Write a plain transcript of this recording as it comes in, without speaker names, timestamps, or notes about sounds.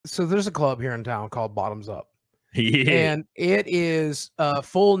So there's a club here in town called Bottoms Up. Yeah. And it is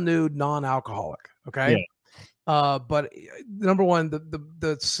full nude, non-alcoholic. Okay. Yeah. But number one,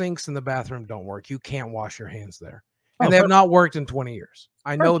 the sinks in the bathroom don't work. You can't wash your hands there. And they have not worked in 20 years.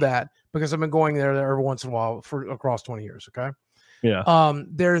 I know that because I've been going there every once in a while for across 20 years. Okay. Yeah.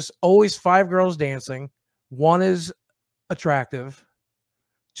 There's always 5 girls dancing. 1 is attractive.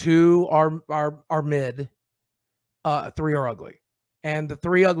 2 are mid. 3 are ugly. And the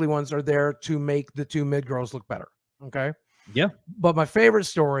 3 ugly ones are there to make the 2 mid girls look better. Okay. Yeah. But my favorite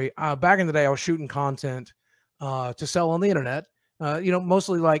story, back in the day, I was shooting content to sell on the internet,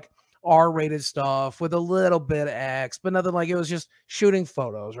 mostly like R-rated stuff with a little bit of X, but nothing like, it was just shooting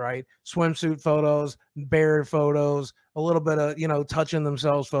photos, right? Swimsuit photos, bare photos, a little bit of, touching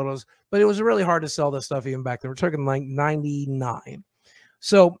themselves photos. But it was really hard to sell this stuff even back then. We're talking like 99.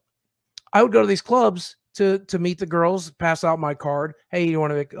 So I would go to these clubs to meet the girls, pass out my card. Hey, you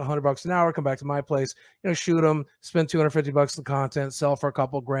want to make $100 an hour? Come back to my place, shoot them, spend $250 in content, sell for a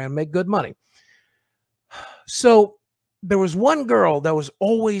couple grand, make good money. So there was one girl that was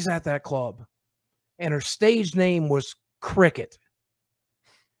always at that club, and her stage name was Cricket.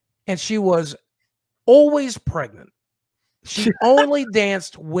 And she was always pregnant. She only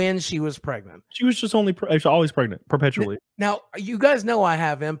danced when she was pregnant. She was just always pregnant, perpetually. Now, you guys know I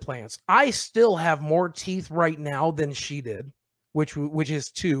have implants. I still have more teeth right now than she did, which is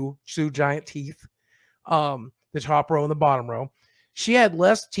two giant teeth, the top row and the bottom row. She had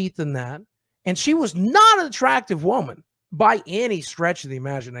less teeth than that, and she was not an attractive woman by any stretch of the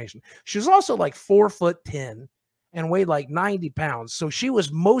imagination. She was also like 4'10" and weighed like 90 pounds, so she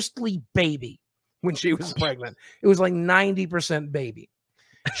was mostly baby. When she was pregnant, it was like 90% baby.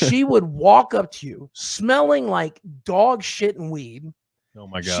 She would walk up to you smelling like dog shit and weed. Oh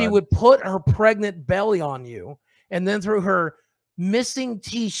my God. She would put her pregnant belly on you, and then through her missing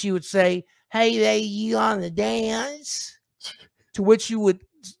teeth, she would say, "Hey, there, you on the dance?" To which you would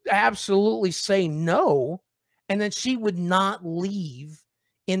absolutely say no. And then she would not leave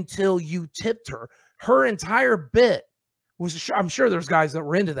until you tipped her. Her entire bit was, I'm sure there's guys that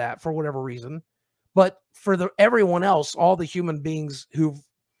were into that for whatever reason. But for everyone else, all the human beings who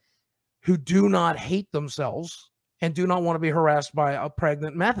do not hate themselves and do not want to be harassed by a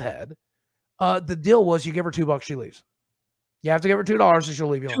pregnant meth head, the deal was you give her $2, she leaves. You have to give her $2 and she'll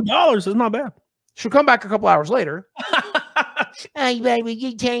leave you alone. $2 is not bad. She'll come back a couple hours later. Hey, baby,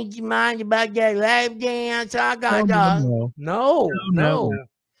 you changed your mind about that lap dance? I got no.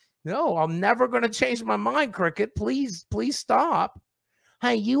 I'm never going to change my mind, Cricket. Please stop.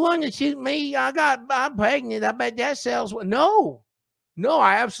 Hey, you want to shoot me? I'm pregnant. I bet that sells. No,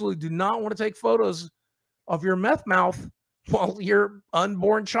 I absolutely do not want to take photos of your meth mouth while your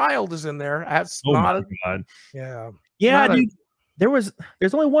unborn child is in there. That's not God. Yeah, dude. There's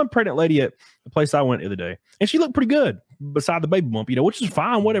only one pregnant lady at the place I went the other day, and she looked pretty good beside the baby bump, which is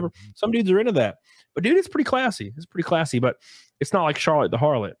fine, whatever. Some dudes are into that. But dude, it's pretty classy. It's pretty classy, but it's not like Charlotte the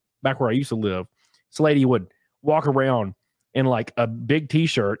Harlot, back where I used to live. This lady would walk around in like a big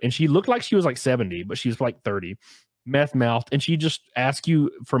t-shirt, and she looked like she was like 70, but she was like 30, meth mouthed, and she just asked you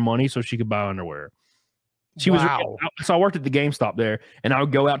for money so she could buy underwear. So I worked at the GameStop there, and I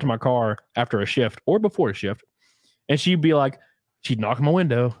would go out to my car after a shift or before a shift, and she'd be like, she'd knock on my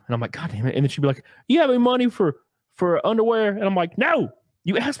window, and I'm like, God damn it. And then she'd be like, you have any money for underwear? And I'm like, no,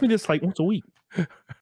 you ask me this like once a week.